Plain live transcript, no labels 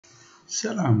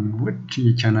ሰላም ውድ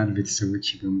የቻናል ቤተሰቦች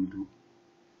ይገሙዱ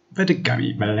በድጋሚ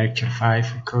በlecture-5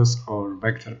 cross or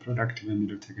vector product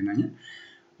በሚለው ተገናኘን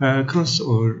cross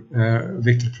or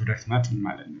vector product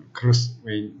ማለት ነው cross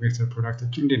ወይ vector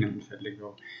producቶች እንዴት ነው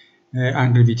የምንፈልገው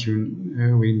አንግል ቢትዊን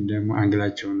ወይ ደግሞ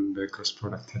አንግላቸውን በcross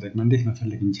product ተጠቅመን እንዴት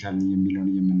መፈለግ እንችላለን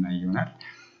የሚለውን የምናየው ይሆናል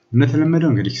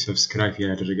እንደተለመደው እንግዲህ ሰብስክራይብ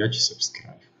ያደረጋችሁ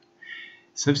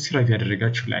ሰብስክራይብ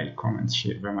ያደረጋችሁ ላይክ ኮሜንት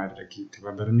ሼር በማድረግ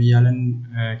ተባበሩን ይያለን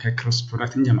ከክሮስ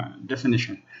ፕሮዳክት እንጀምራለን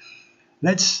definition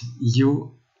let's u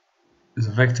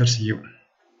the vectors u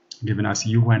given us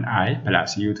u1i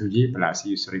plus u2j plus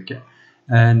u3k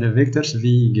and the vectors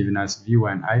v given us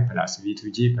v1i plus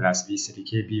v2j plus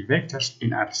v3k be vectors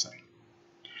in R3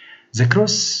 the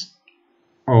cross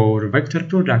or vector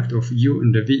product of u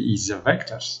and v is the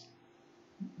vectors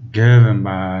given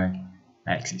by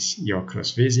axis your cross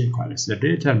phase equals the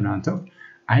determinant of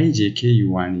ijk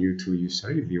u1 u2 u3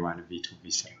 v1 v2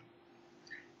 v3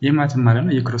 የማት ማለት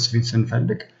ነው የክሮስ ፊት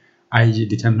ስንፈልግ ij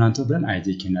determinant ብለን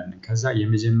ijk እናለን ከዛ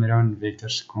የመጀመሪያውን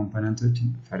ቬክተርስ ኮምፖነንቶችን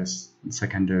ፈርስት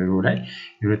ሰከንድ ሮ ላይ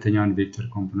የሁለተኛውን ቬክተር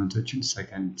ኮምፖነንቶችን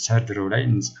ሰከንድ ሰርድ ሮ ላይ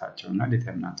እንጽፋቸውና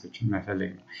ዲተርሚናንቶችን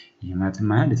መፈለግ ነው የማት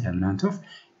ማለት determinant of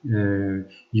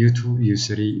u2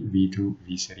 u3 v2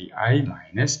 v3 I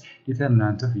minus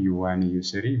determinant of u1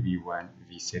 u3 v1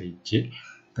 v3 j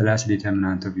plus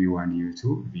determinant of u1 u2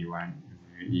 v1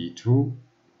 v2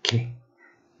 k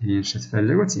ይሄን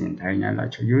ስትፈልጉት ይሄን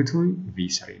ታያላችሁ u2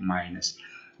 v3 minus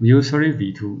u3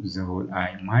 v2 the whole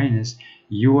I minus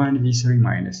u1 v3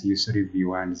 minus u3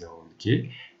 v1 the whole k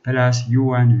plus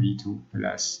u1 v2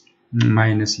 plus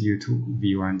minus u2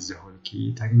 v1 the whole k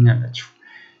ታገኛላችሁ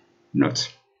note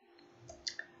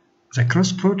the cross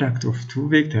product of two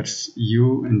vectors u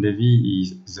and v is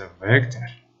the vector.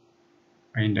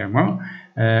 And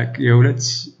የሁለት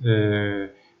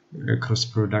cross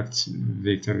product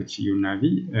vectors u እና v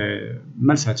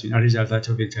መልሳቸው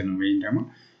ሪዛልታቸው ቬክተር ነው ወይ ደግሞ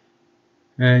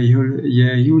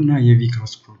የu እና የv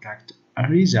cross product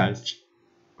ሪዛልት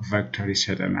ቬክተር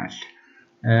ይሰጠናል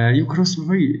u cross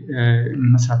v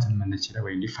መስራት የምንችለው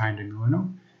ወይ ዲፋይንድ የሚሆነው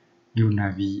u እና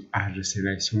v R3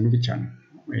 ላይ ሲሆኑ ብቻ ነው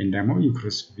ወይ ደግሞ u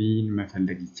cross v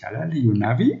መፈለግ ይቻላል u እና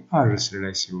v R3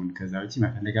 ላይ ሲሆን ከዛ ውጪ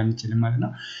መፈለግ አንችልም ማለት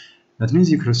ነው that means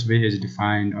u cross v is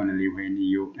defined only when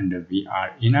u and v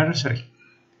are in R3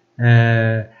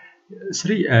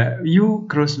 u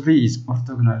cross v is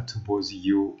orthogonal to both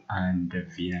u and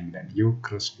v and then u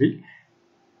cross v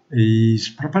is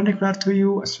perpendicular to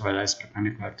u as well as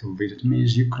perpendicular to v that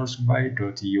means u cross v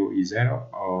dot u is 0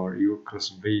 or u cross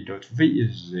v dot v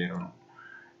is 0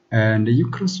 and u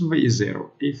cross v is 0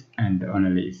 if and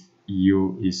only if u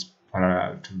is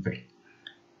parallel to v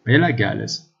በሌላ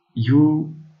አገላለጽ u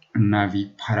እና v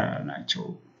parallel ናቸው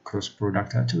cross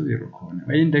productቸው 0 ከሆነ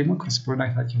ወይም ደግሞ cross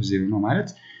productቸው 0 ነው ማለት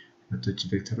ሁለቶች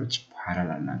ቬክተሮች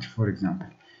parallel ናቸው for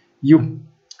example u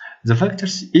the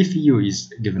vectors if u is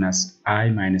given us I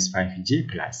minus 5j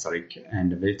plus 3k and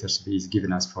the vectors v is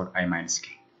given us for I minus k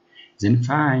then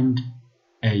find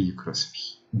a u cross v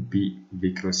b v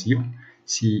cross u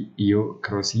c u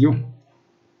cross u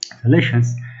relations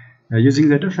using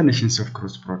the definitions of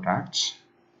cross products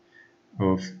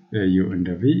of u and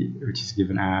v which is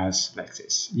given as like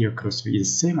this u cross v is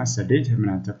same as the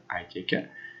determinant of ik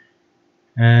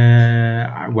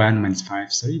 1 minus 5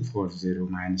 3 4 0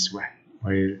 minus 1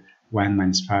 where 1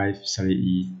 minus 5 3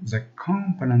 is the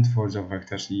component for the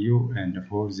vectors u and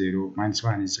 4 0 minus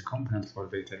 1 is the component for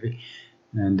vector v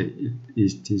and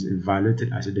it is evaluated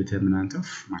as a determinant of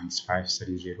minus 5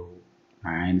 3 0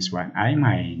 minus 1 I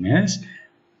minus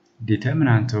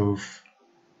determinant of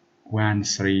 1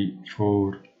 3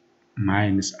 4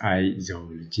 minus I the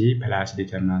whole j plus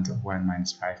determinant of 1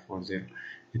 minus 5 4 0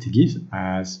 it gives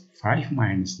us 5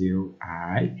 minus 0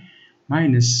 I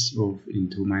minus of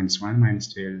into minus 1 minus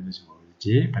 12 the whole j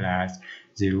plus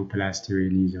 0 plus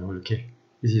 20 the whole k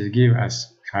this is give us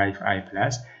 5I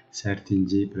plus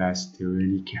 13j plus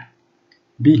 20k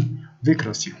b v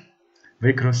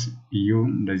cross u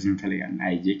እንደዚህ እንፈልጋለን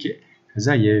ijk ከዛ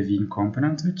የv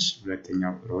ኮምፖነንቶች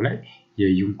ሁለተኛው ሮ ላይ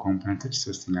የu ኮምፖነንቶች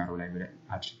ሶስተኛው ሮ ላይ ብለን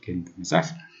አድርገን እንጻፍ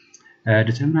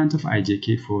determinant of ijk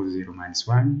 4 0 minus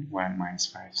 1 1 minus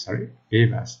 5 sorry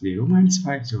gave us 0 minus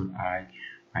 5 so I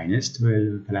minus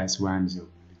 12 plus 1 so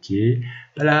j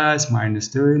plus minus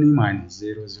 20 minus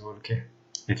 0 so k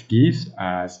it gives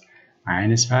us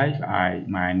minus 5I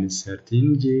minus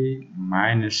 13j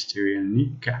minus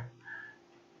 20k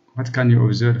what can you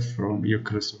observe from u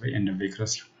cross v and v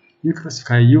cross u cross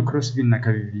u cross v እና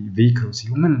v cross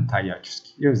u ምን ታያችሁ እስኪ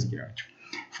ይኸው ያችሁ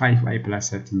 5I plus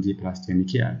 13j plus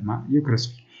 20k አልማ u cross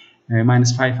v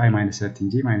minus 5I minus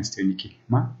 13j minus 20k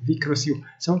ma v cross u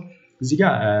so እዚህ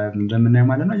ጋር እንደምናየው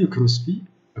ማለት ነው u cross v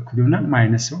እኩል ይሆናል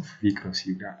minus of v cross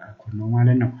u ጋር እኩል ነው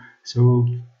ማለት ነው ሶ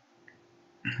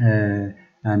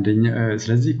አንደኛ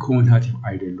ስለዚህ ኮሙታቲቭ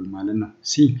አይደሉም ማለት ነው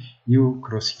c u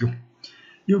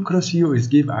cross u is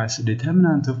give us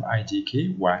determinant of ijk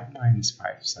 1 minus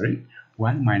 5 sorry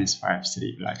 1 minus 5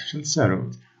 3 ብላችሁ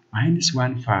ሰሩት minus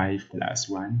 1 5 plus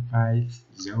 1 5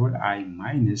 the whole I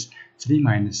minus 3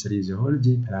 minus 3 the whole g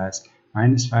plus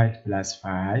minus 5 plus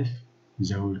 5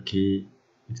 the whole k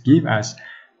it give us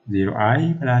 0i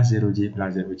plus 0g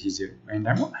plus 0g 0 ወይም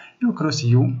ደግሞ u cross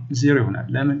u 0 ይሆናል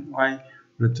ለምን y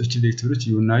ሁለቶች ቬክተሮች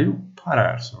u እና u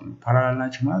ፓራላል ስለሆኑ ፓራላል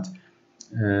ናቸው ማለት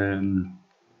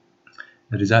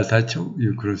ሪዛልታቸው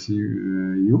u cross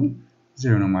u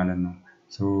 0 ነው ማለት ነው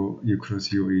so u cross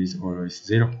u is always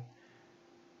 0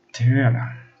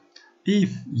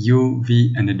 if u v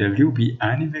and w be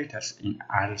any vectors in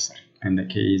R3 and the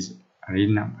k is a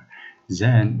real number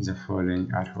then the following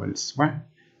are holds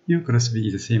 1 u cross v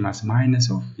is the same as minus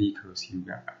of v cross u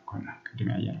ጋር እኩል ነው ቅድም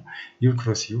ያየነው u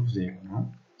cross u 0 ነው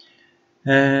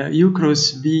u cross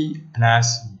v plus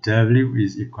w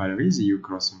is equal with u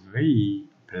cross v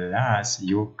plus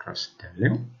u cross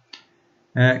w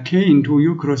k into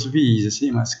u cross v is the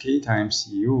same as k times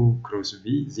u cross v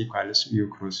is equal to u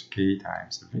cross k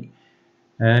times v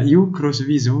u cross v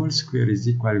the whole square is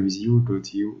equal with u dot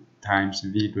u times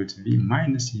v dot v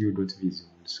minus u dot v the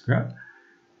whole square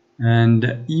and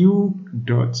u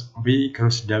dot v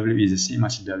cross w is the same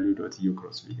as w dot u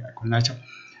cross v እኩል ናቸው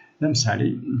ለምሳሌ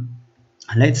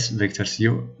let's vectors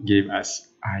u give us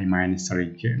I minus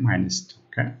 3k minus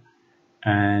 2k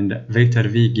and vector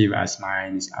v give us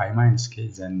minus I minus k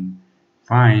then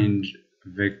find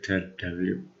vector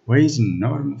w where is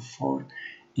norm for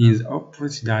in the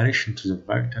opposite direction to the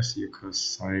vectors u cross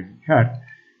 3v here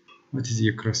what is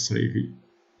u cross 3v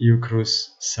u cross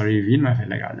 3v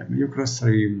መፈለግ አለብን u cross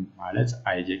 3v ማለት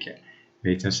ijk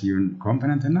vectors u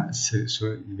component እና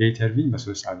vector v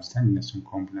በሶስት አብዝተን እነሱን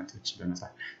ኮምፖነንቶች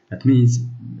በመጻፍ that means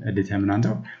a determinant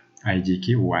of ijk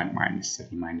 1 minus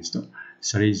 3 minus 2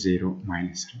 3 0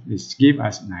 minus 3 this give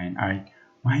us 9i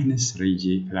minus 3j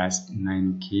plus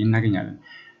 9k እናገኛለን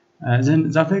then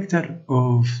the vector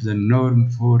of the norm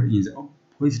for in the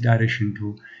opposite direction to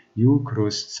u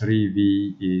cross 3v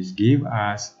is give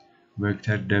us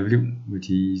vector w which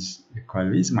is equal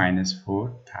with minus 4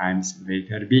 times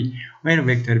vector b where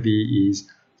vector b is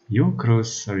u cross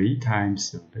 3 times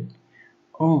v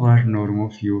over norm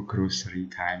of u cross 3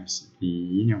 times v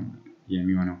ነው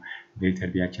የሚሆነው vector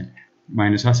b ያችን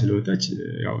ማይነሷ ስለወጣች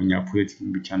ያው እኛ ፖዚቲቭ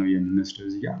ብቻ ነው የምንወስደው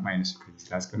እዚህ ጋር ማይነስ ከዚህ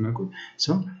ስላስቀመጥኩት ሶ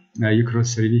u cross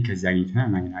 3v ከዚህ አግኝተናል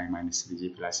 9i minus 3j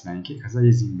plus 9k ከዛ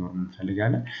የዚህ ኖርም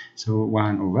እንፈልጋለን so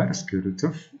 1 over square root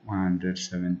of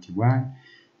 171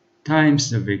 times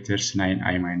the vectors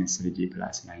 9i minus 3j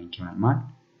plus 9k ማለት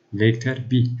vector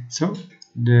b so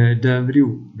the w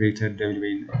vector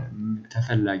w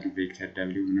ተፈላጊ vector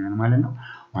w ምን ይሆናል ማለት ነው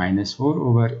 -4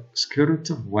 over square root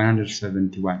of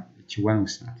 171 እቺ 1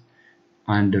 ውስጥ ናት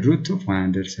under root of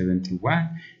 171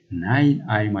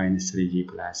 9i minus 3j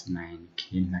plus 9k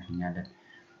እናገኛለን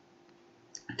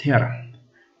theorem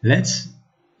let's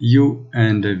u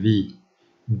and v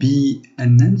be a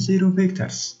non-zero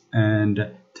vectors and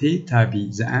theta be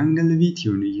the angle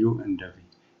between u and v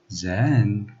then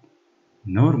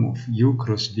norm of u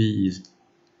cross v is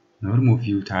norm of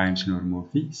u times norm of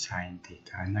v sin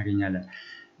theta እናገኛለን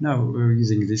now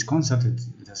using this concept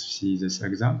let us see this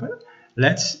example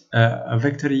let's a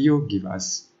vector u give us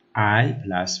I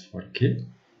plus 4k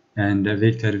and a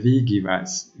vector v give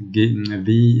us v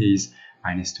is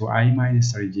minus 2i minus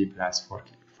 3j plus 4k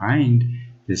find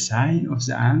the sine of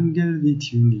the angle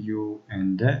between u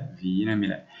and v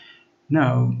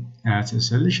now as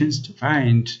solutions to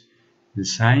find the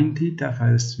sine theta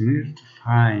first we need to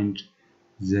find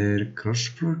their cross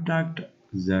product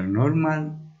their normal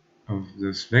of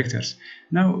those vectors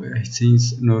now since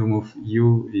norm of u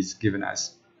is given us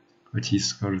which is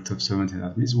square root of 17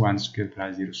 that means 1 square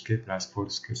plus 0 square plus 4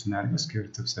 square scenario square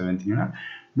root of 17 ይሆናል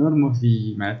norm of v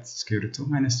ማለት square root of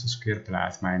minus 2 square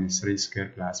plus minus 3 square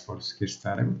plus 4 square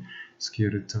ስታደርጉ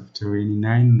square root of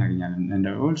 29 እናገኛለን and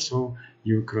also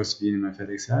u cross v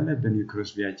መፈለግ ስላለብን u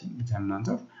cross v ያችን determinant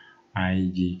of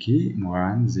ijk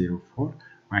 104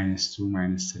 minus 2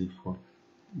 minus 3 4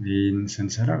 then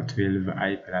ስንሰራው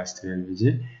 12i plus 12j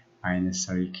minus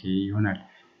 3k ይሆናል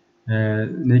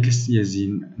next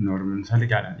የዚህን ኖርም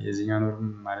እንፈልጋለን የዚህኛው ኖርም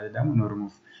ማለት ደግሞ norm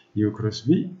of u cross v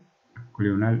እኩል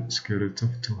ይሆናል square root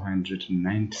of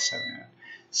 297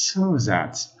 so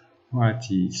that what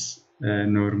is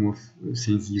norm of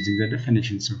since using the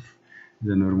definitions of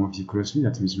the norm of u cross v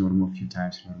that means norm of u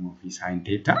times norm of v sin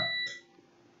theta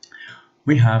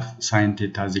we have sin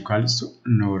theta is equals to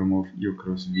norm of u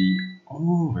cross v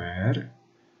over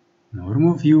norm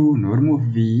of u, norm of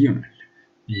v ይሆናል።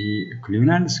 ይሄ እኩል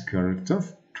ይሆናል square root of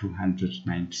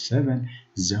 297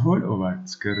 the whole over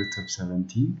square root of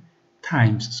 17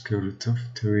 times square root of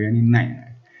 29.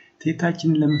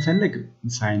 ቴታችንን ለመፈለግ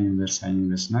sin inverse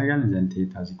እናደርጋለን። then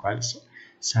theta is equals to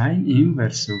sin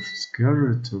inverse of square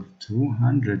root of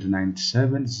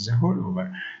 297 the whole over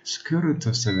square root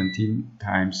of 17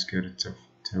 times square root of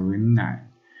 29.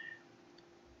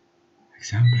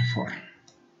 Example 4.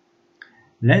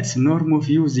 Let norm of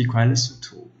u is equals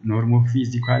to 2, norm of v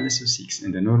is equals to 6,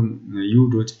 and the norm u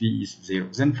dot v is 0.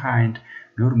 Then find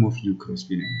norm of u cross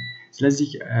v. ስለዚህ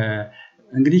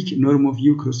እንግዲህ norm of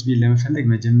u cross v ለመፈለግ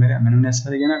መጀመሪያ ምን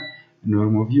ያስፈልገናል?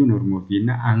 norm of u, norm of v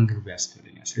እና አንግሉ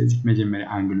ያስፈልጋል። ስለዚህ መጀመሪያ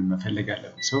አንግሉን መፈለግ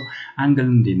አለብን። so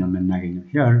አንግሉን እንዴት ነው የምናገኘው?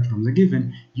 here from the given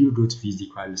u dot v is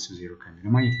equals to 0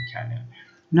 ከሚለው ማግኘት ይቻላል።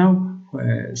 now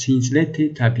since let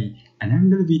theta be an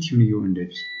angle between u and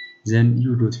v, then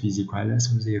u dot v is equals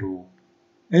to 0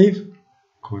 if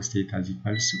cos theta is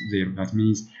equals to 0. that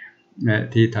means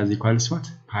theta is equals to what?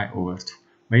 pi over 2.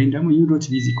 ወይም ደግሞ u dot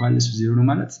v is equals to 0 ነው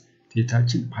ማለት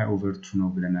ቴታችን pi over 2 ነው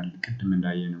ብለናል ቅድም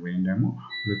እንዳየነው። ወይም ደግሞ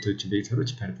ሁለቶች ቬክተሮች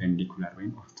perpendicular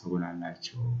ወይም orthogonal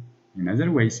ናቸው። in other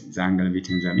words the angle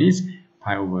between them is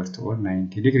pi over 2 or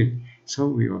 90 degree. so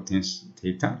we obtain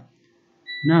theta.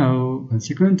 now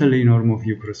consequently norm of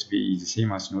u cross v is the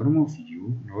same as norm of u,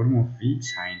 norm of v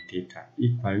sin theta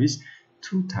equals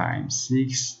 2 times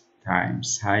 6 times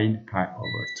sin pi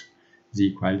over 2 is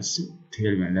equals to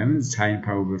 12. 11 sin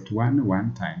pi over 2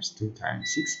 1 times 2 times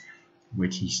 6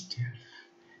 which is 12.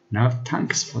 Now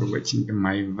thanks for watching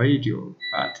my video,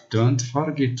 but don't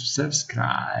forget to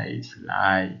subscribe,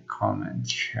 like, comment,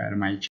 share my channel.